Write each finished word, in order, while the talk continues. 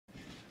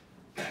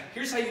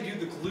here's how you do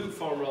the glute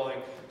foam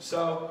rolling.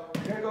 So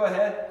you're gonna go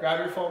ahead, grab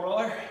your foam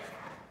roller.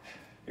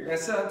 You're gonna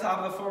sit on top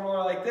of the foam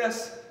roller like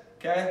this,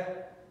 okay?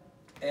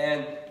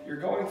 And you're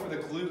going for the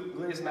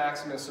gluteus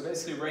maximus, so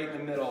basically right in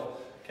the middle,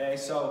 okay?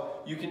 So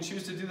you can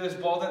choose to do this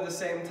both at the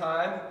same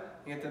time.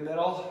 You get the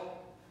middle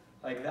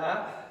like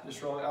that,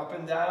 just rolling up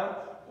and down,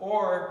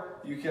 or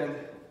you can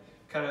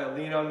kind of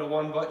lean onto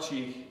one butt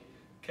cheek,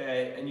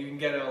 okay? And you can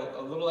get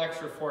a little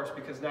extra force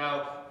because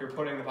now you're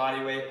putting the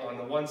body weight on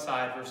the one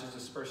side versus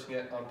dispersing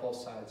it on both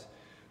sides.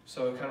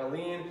 So kind of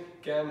lean,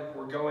 again,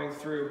 we're going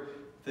through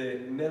the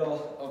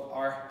middle of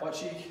our butt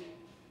cheek,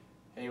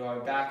 and you're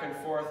going back and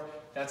forth.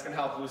 That's gonna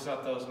help loosen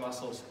up those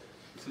muscles.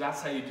 So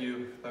that's how you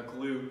do a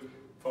glute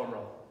foam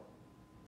roll.